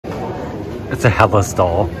It's a headless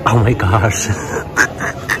doll. Oh my gosh.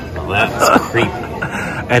 That's creepy.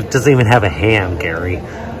 It doesn't even have a hand, Gary.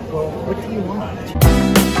 Well, what do you want?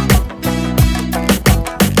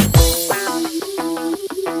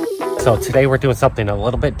 So today we're doing something a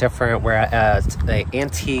little bit different. We're at the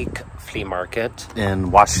antique flea market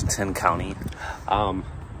In Washington County.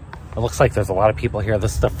 It looks like there's a lot of people here.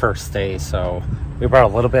 This is the first day, so we brought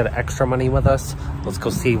a little bit of extra money with us. Let's go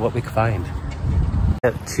see what we can find.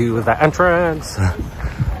 Get to the entrance.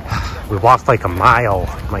 We walked like a mile.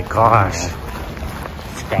 My gosh.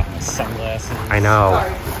 Forgot my sunglasses. I know.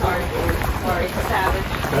 Sorry,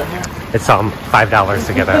 savage. It's $5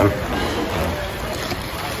 to get in.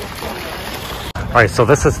 All right, so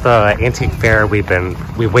this is the antique fair we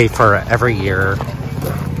wait for every year.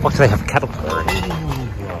 What do they have? Kettle corn.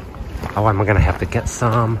 Oh, I'm gonna have to get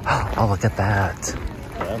some. Oh, look at that.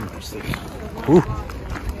 Ooh,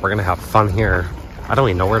 we're gonna have fun here. I don't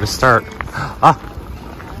even know where to start. Ah,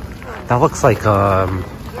 that looks like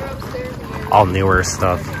all newer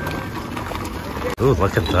stuff. Ooh,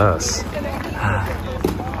 look at this.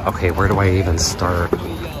 Okay, where do I even start?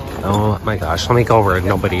 Oh my gosh, let me go where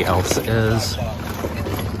nobody else is.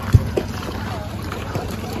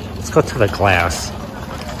 Let's go to the glass.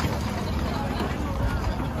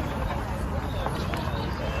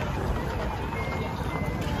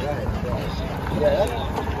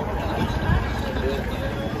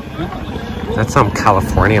 That's some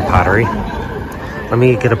California pottery. Let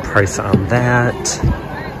me get a price on that.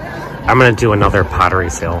 I'm gonna do another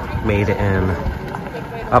pottery sale. Made in...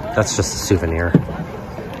 Oh, that's just a souvenir.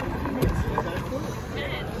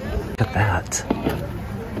 Look at that.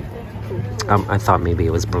 I thought maybe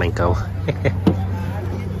it was Blanco.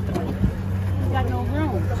 Got no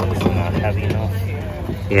room. It's not heavy enough.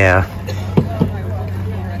 Yeah.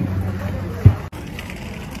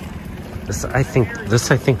 This I think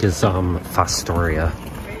is Fostoria.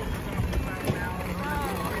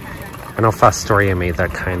 I know Fostoria made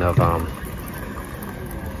that kind of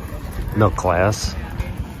milk glass.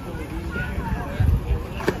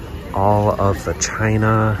 All of the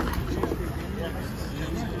china.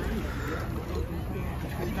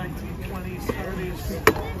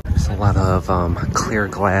 There's a lot of clear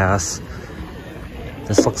glass.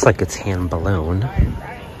 This looks like it's hand balloon.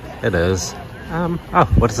 It is. Oh,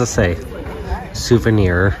 what does it say?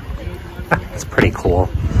 Souvenir. It's pretty cool.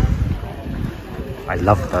 I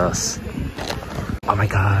love this. Oh my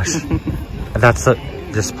gosh.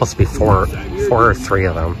 There's supposed to be four or three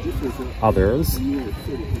of them. Oh, there is? You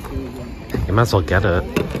might as well get it.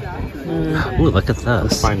 Ooh, look at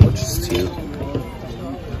this. Find which is two.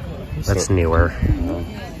 That's newer.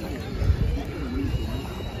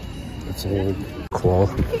 It's old. Cool.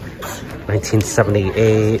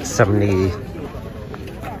 1978, 70.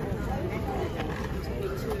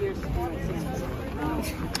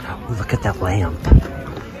 Ooh, look at that lamp.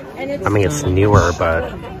 I mean, it's newer,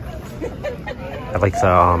 but I like the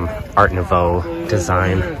Art Nouveau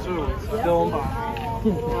design.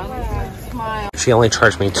 She only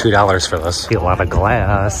charged me $2 for this. A lot of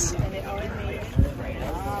glass.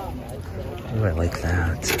 Ooh, I like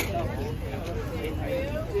that.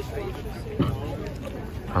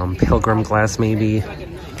 Pilgrim glass, maybe.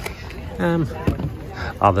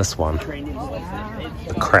 Oh, this one.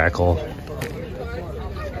 The crackle.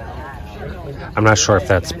 I'm not sure if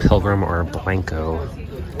that's Pilgrim or Blanco,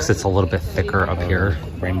 because it's a little bit thicker up here.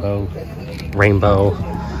 Rainbow.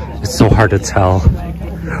 It's so hard to tell.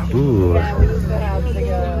 Ooh.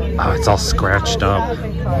 Oh, it's all scratched up.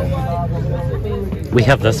 We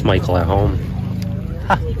have this Michael at home.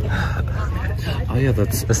 Oh yeah,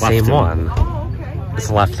 that's the same one. It's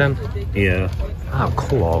left in? Yeah. Oh,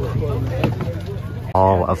 cool.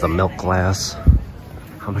 All of the milk glass.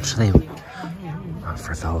 How much do they want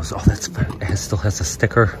for those? Oh, it still has a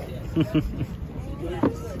sticker.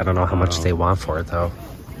 I don't know how much they want for it, though.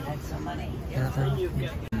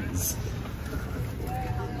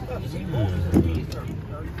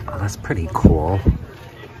 Oh, that's pretty cool.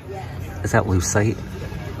 Is that lucite?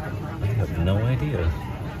 I have no idea.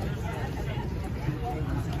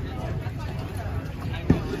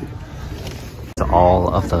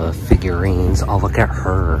 All of the figurines. Oh, look at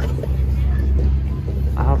her.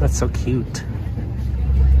 Oh, that's so cute.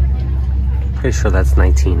 Pretty sure that's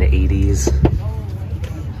 1980s.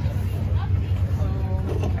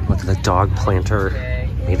 Look at the dog planter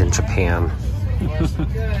made in Japan.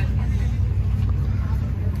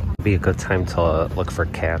 Be a good time to look for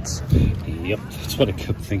cats. Yep, that's what I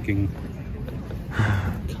kept thinking.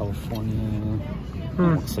 California.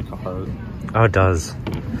 Looks like a heart. Oh, it does.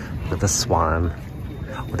 With the swan.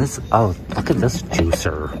 What is... Oh, look at this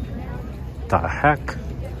juicer. The heck?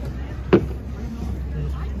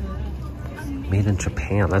 Made in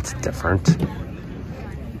Japan, that's different.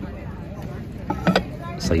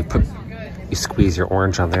 So you squeeze your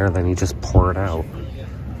orange on there, and then you just pour it out.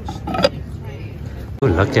 Ooh,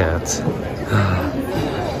 look at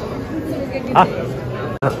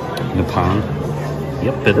Nippon.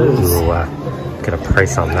 Yep, it is. Ooh, get a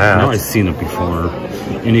price on that. I know I've seen it before,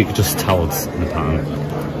 and you can just tell it's Nippon.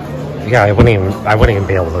 Yeah, I wouldn't even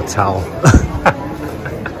be able to tell.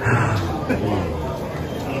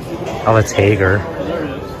 Oh, it's Hager.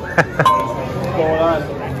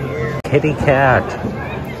 Kitty cat.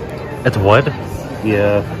 It's wood?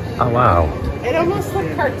 Yeah. Oh, wow. It almost looks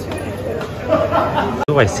cartoonish.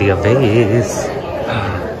 Ooh, I see a vase.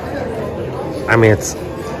 I mean, it's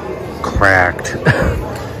cracked.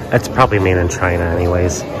 It's probably made in China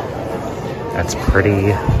anyways. That's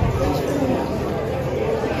pretty.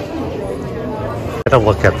 Get a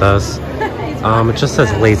look at this. It just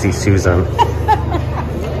says Lazy Susan.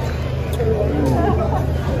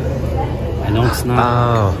 No, it's not.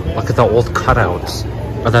 Oh, look at the old cutouts.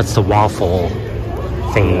 Oh, that's the waffle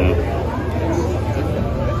thingy.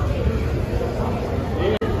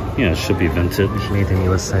 Yeah, it should be vintage. Made in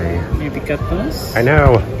USA. Maybe get this? I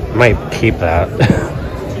know. Might keep that.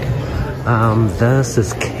 This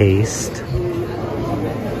is cased.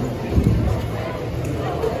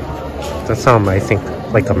 That's I think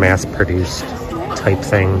like a mass-produced type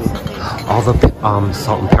thing. All the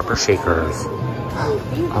salt and pepper shakers.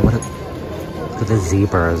 Oh, look at the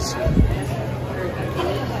zebras.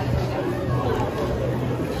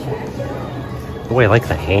 Oh, I like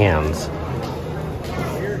the hands.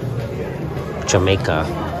 Jamaica.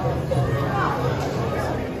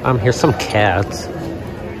 Here's some cats.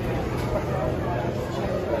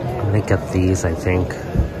 I'm gonna get these, I think.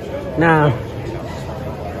 Nah.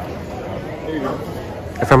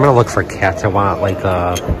 If I'm gonna look for cats, I want like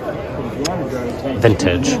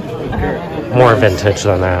vintage. More vintage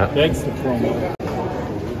than that.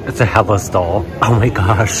 It's a headless doll. Oh my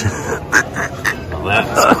gosh.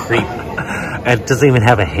 That's creepy. It doesn't even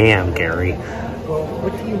have a hand, Gary. Well,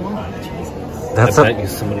 what do you want? Jesus. That's I bet you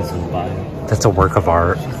somebody's gonna buy it. That's a work of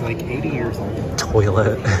art. She's like 80 years old.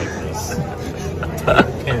 Toilet.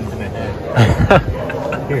 Pins in the head.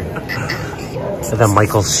 Here. And then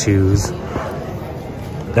Michael's shoes.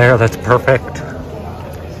 There, that's perfect.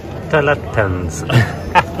 Toilet pins.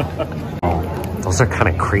 Those are kind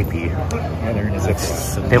of creepy. Yeah, they're in a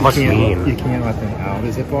Ziploc. They look You mean. can't let them out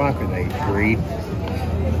of Ziploc or they breed.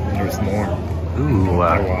 And there's more. Ooh. Put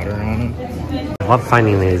water on them. I love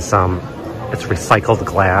finding these, it's recycled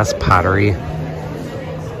glass, pottery.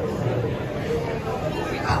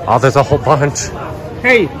 Oh, there's a whole bunch.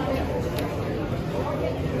 Hey!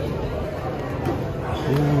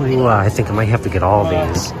 Ooh, I think I might have to get all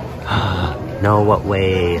these. No, what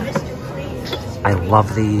way? I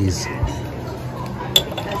love these.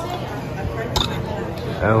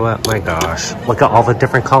 Oh my gosh. Look at all the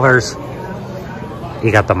different colors.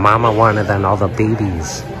 You got the mama one and then all the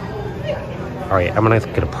babies. Alright, I'm gonna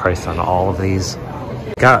get a price on all of these.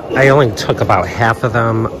 I only took about half of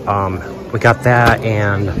them. We got that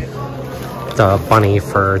and the bunny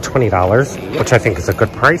for $20, which I think is a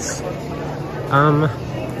good price.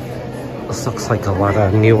 This looks like a lot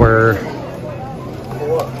of newer.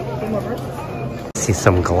 See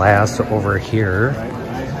some glass over here.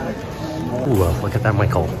 Ooh, look at that,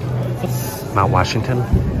 Michael. Mount Washington?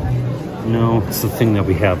 No, it's the thing that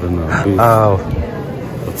we have in the booth. Oh.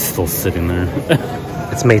 It's still sitting there.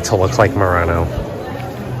 It's made to look like Murano.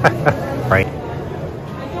 Right?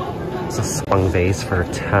 It's a swung vase for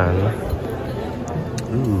 10.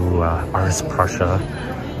 Ooh, Ars Prussia.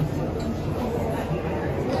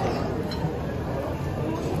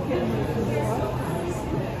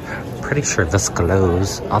 Pretty sure this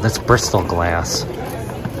glows. Oh, that's Bristol glass.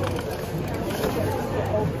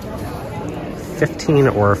 15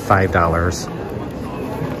 or $5.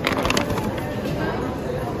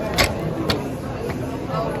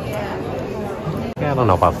 Yeah, I don't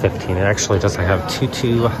know about 15. It actually doesn't have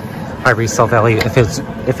too high resale value. If it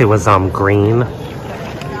was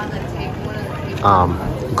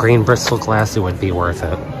green Bristol glass, it would be worth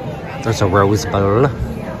it. There's a rose bowl.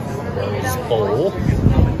 Rose bowl.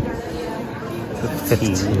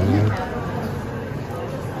 15.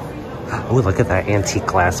 Oh, look at that antique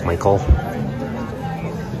glass, Michael.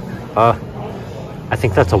 I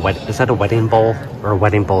think that's is that a wedding bowl? Or a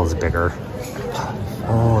wedding bowl is bigger?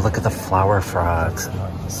 Oh, look at the flower frogs.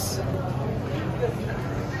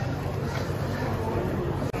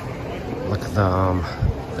 Look at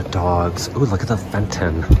the dogs. Ooh, look at the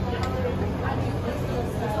Fenton.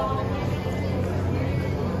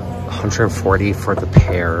 140 for the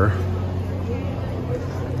pair.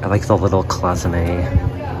 I like the little cloisonne.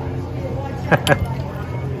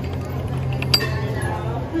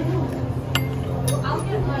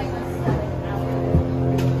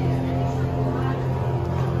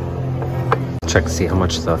 Check to see how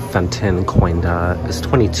much the Fenton coin dot is.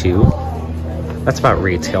 22. That's about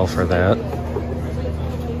retail for that.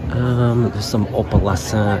 There's some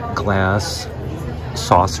opalescent glass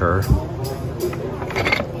saucer.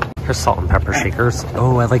 Here's salt and pepper shakers.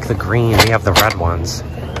 Oh, I like the green. They have the red ones.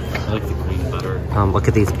 I like the green better. Look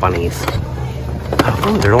at these bunnies.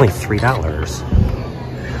 Oh, they're only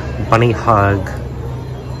 $3. Bunny hug.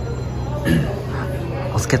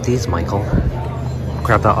 Let's get these, Michael.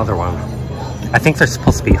 Grab that other one. I think they're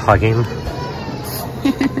supposed to be hugging.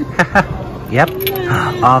 Yep.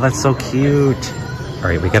 Oh, that's so cute. All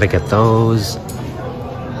right, we gotta get those.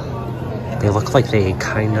 They look like they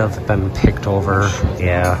kind of been picked over.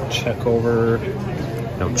 Yeah. Check over.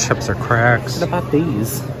 No chips or cracks. What about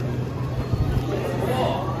these?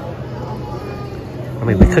 I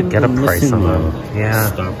mean, we could get a price on them. Yeah.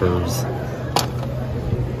 Stoppers.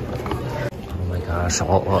 Oh my gosh,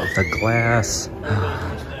 all of the glass.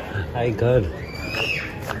 Hi, good.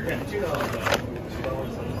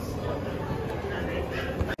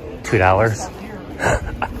 $2.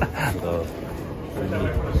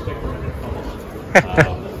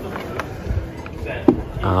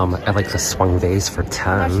 I like the swung vase for 10.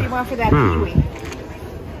 How much do you want for that kiwi?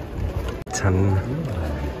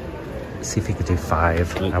 10. See if you could do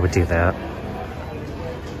 5. I would do that.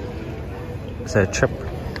 Is that a chip?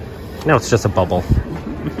 No, it's just a bubble.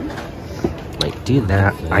 Like, do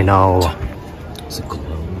that. I know. Is it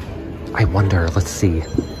glow? I wonder. Let's see.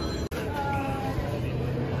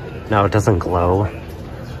 No, it doesn't glow.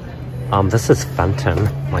 This is Fenton,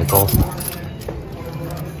 Michael.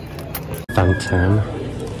 Fenton.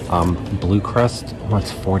 Blue Crust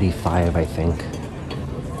wants 45, I think.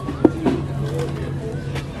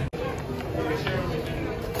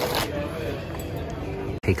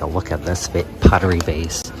 Take a look at this pottery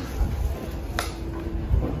vase.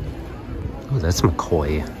 Oh, that's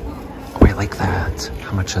McCoy. Oh, I like that.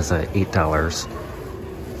 How much is it? $8. I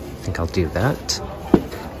think I'll do that.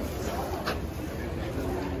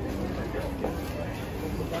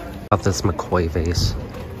 About this McCoy vase.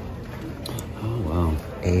 Oh, wow.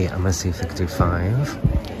 I'm gonna see if I can do 5.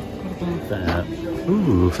 What about that?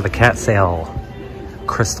 Ooh, for the cat sale.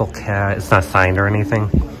 Crystal cat. It's not signed or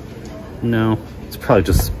anything. No, it's probably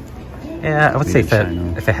just... Yeah, I would say if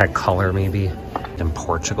China. it had color, maybe. In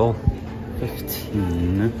Portugal.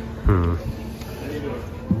 15. Hmm.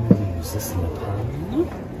 Ooh, is this in the pile?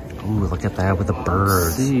 Ooh, look at that with the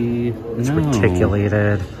birds. See, It's no.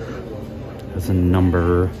 reticulated. There's a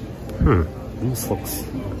number. Hmm. This looks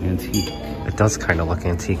antique. It does kind of look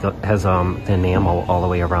antique. It has the enamel all the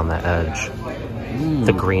way around the edge.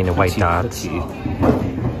 The green and white dots. Pretty.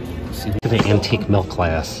 Look at the antique milk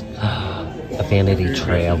glass. The vanity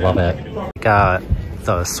tray, I love it. Got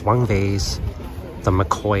the swung vase, the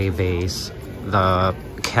McCoy vase, the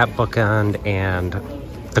cat bookend, and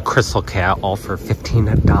the crystal cat, all for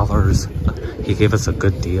 $15. He gave us a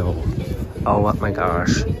good deal. Oh my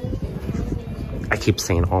gosh. I keep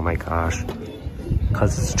saying oh my gosh,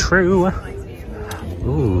 because it's true.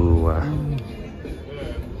 Ooh.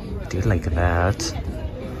 Do you like that?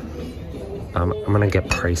 I'm gonna get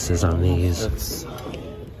prices on these.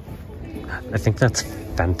 I think that's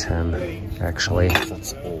Fenton, actually.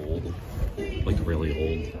 That's old. Like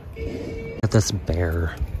really old. Look at this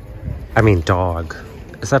bear. I mean dog.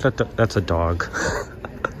 Is that that's a dog.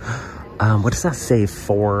 What does that say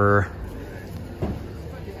for?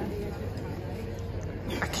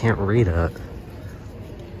 I can't read it.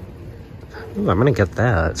 Ooh, I'm gonna get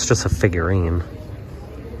that. It's just a figurine.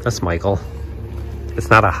 That's Michael. It's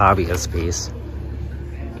not a hobbyist piece.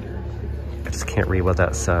 I just can't read what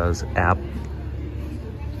that says. App.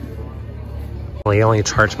 Well, he only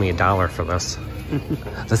charged me $1 for this.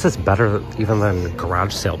 This is better even than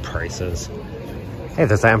garage sale prices. Hey,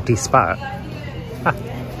 there's an empty spot. Huh.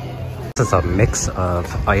 This is a mix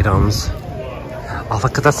of items. Oh,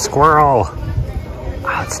 look at the squirrel.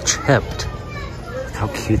 Oh, it's chipped. Look how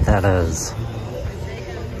cute that is.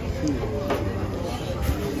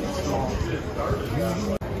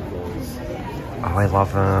 Oh, I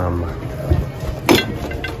love them.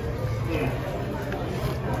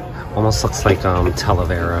 Almost looks like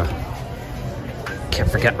Talavera. Can't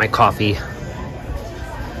forget my coffee.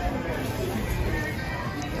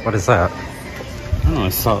 What is that? I don't know, I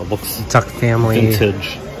saw it looks Duck Family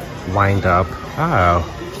vintage. wind up. Oh.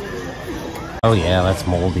 Oh yeah, that's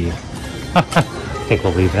moldy. I think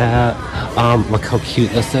we'll leave that. Look how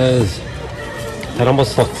cute this is. That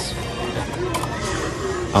almost looks...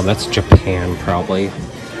 Oh, that's Japan, probably.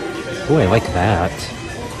 Oh, I like that.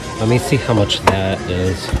 Let me see how much that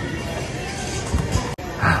is.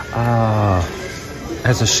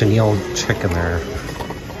 There's a chenille chick in there.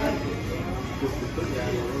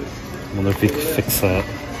 I wonder if you could fix that.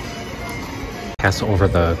 Pass over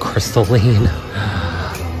the crystalline.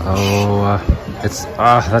 Oh, it's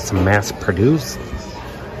that's mass produced.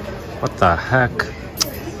 What the heck?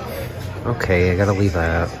 Okay, I gotta leave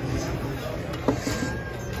that.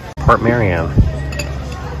 Port Marion.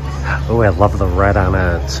 Oh, I love the red on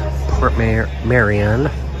it. Port Marion.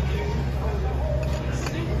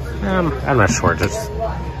 I'm not sure, just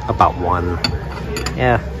about one.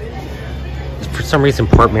 Yeah. For some reason,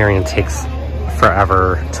 Port Marion takes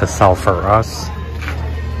forever to sell for us.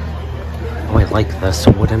 Oh, I like this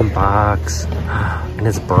wooden box. And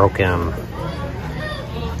it's broken.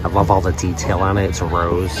 I love all the detail on it. It's a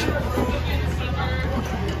rose.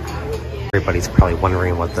 Everybody's probably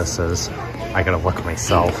wondering what this is. I gotta look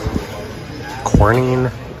myself. Corning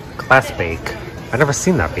glass bake. I've never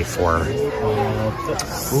seen that before.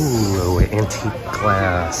 Ooh, antique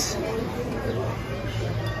glass.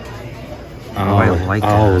 Oh, I like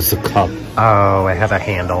that. Oh, it's a cup. Oh, I have a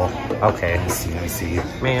handle. Okay. I see.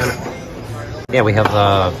 Man. Yeah, we have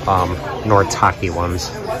the Nortaki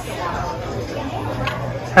ones.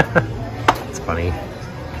 It's funny.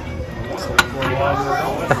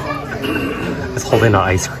 It's holding an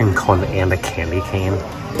ice cream cone and a candy cane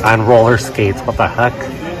on roller skates. What the heck?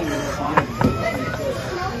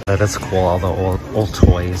 That is cool. All the old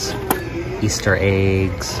toys, Easter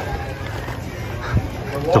eggs,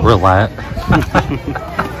 the roulette.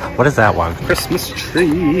 What is that one? Christmas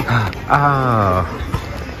tree. Ah,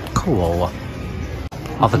 cool.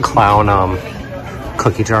 Oh, the clown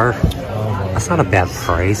cookie jar. That's not a bad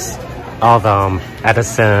price. Oh, the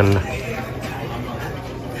Edison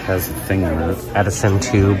Has a thing in it. Edison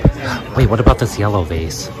tube. Wait, what about this yellow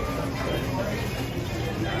vase?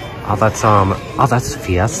 Oh, that's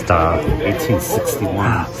Fiesta.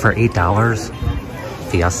 1861. For $8.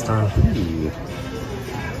 Fiesta. Ooh.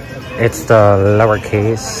 It's the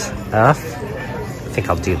lowercase f. I think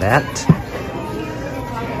I'll do that.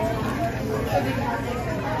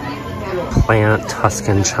 Plant,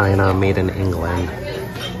 Tuscan china, made in England.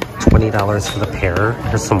 $20 for the pair.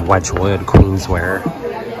 There's some Wedgwood Queensware.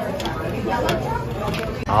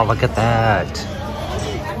 Oh, look at that.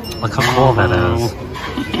 Look how cool that is.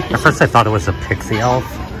 At first I thought it was a pixie elf.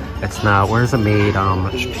 It's not. Where is it made?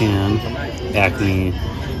 Japan. Acme.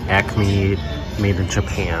 Acme, made in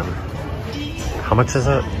Japan. How much is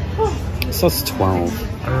it? So it's 12.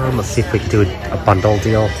 Let's see if we can do a bundle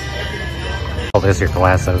deal. Oh, there's your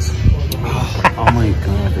glasses. Oh my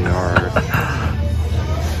god, they are.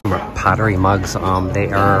 Pottery mugs. They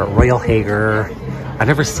are Royal Hager. I've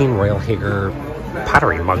never seen Royal Hager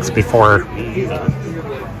pottery mugs before.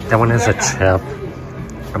 That one has a chip.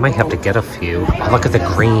 I might have to get a few. Oh, look at the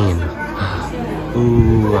green.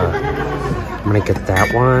 Ooh. I'm gonna get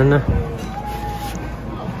that one.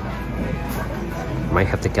 Might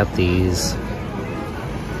have to get these.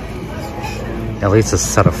 At least a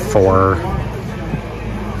set of 4.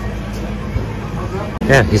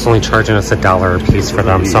 Yeah, he's only charging us $1 a piece for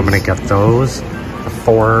them, so I'm gonna get those. The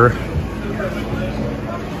 4.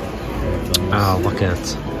 Oh, look at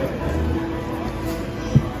it.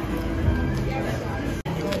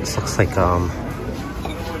 This looks like,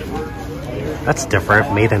 that's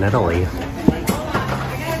different, made in Italy.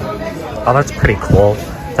 Oh, that's pretty cool.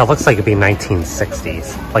 That looks like it'd be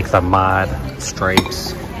 1960s, like the mod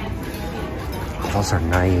stripes. Oh, those are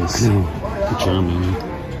nice. German,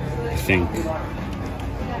 I think.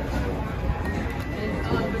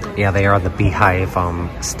 Yeah, they are the beehive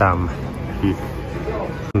stem.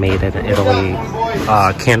 Made in Italy.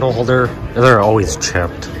 Candle holder. They're always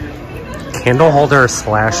chipped. Candle holder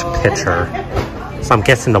 / pitcher. So I'm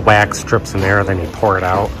guessing the wax drips in there, then you pour it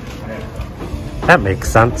out. That makes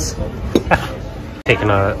sense. Taking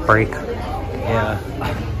a break. Yeah.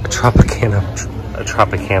 A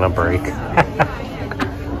Tropicana break.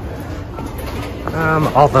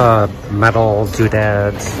 All the metal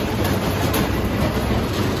doodads.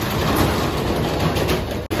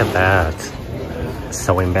 Look at that.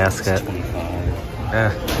 Sewing basket.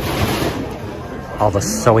 All the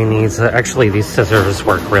sewing needs. Actually, these scissors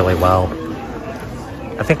work really well.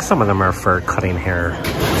 I think some of them are for cutting hair.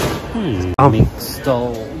 Mink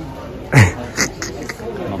stole.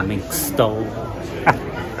 My mink stole.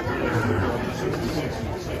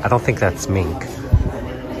 I don't think that's mink.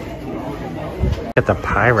 Get the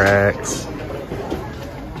Pyrex.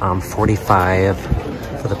 45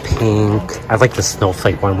 for the pink. I like the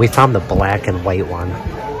snowflake one. We found the black and white one.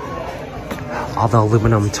 All the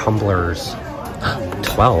aluminum tumblers.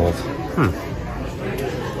 12.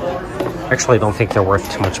 Actually, I don't think they're worth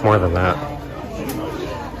too much more than that.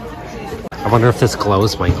 I wonder if this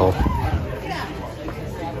glows, Michael.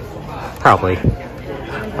 Probably.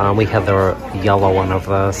 We have the yellow one of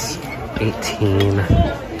this. 18.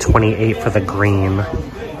 28 for the green.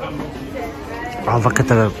 Oh, look at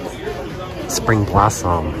the spring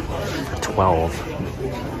blossom. 12.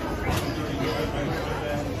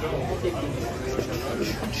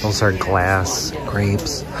 Those are glass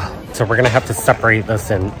grapes. So we're gonna have to separate this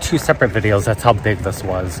in 2 separate videos. That's how big this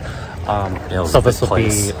was. So this will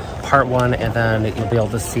be part 1, and then you'll be able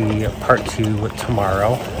to see part 2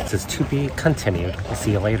 tomorrow. This is to be continued. We'll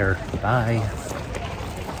see you later. Bye.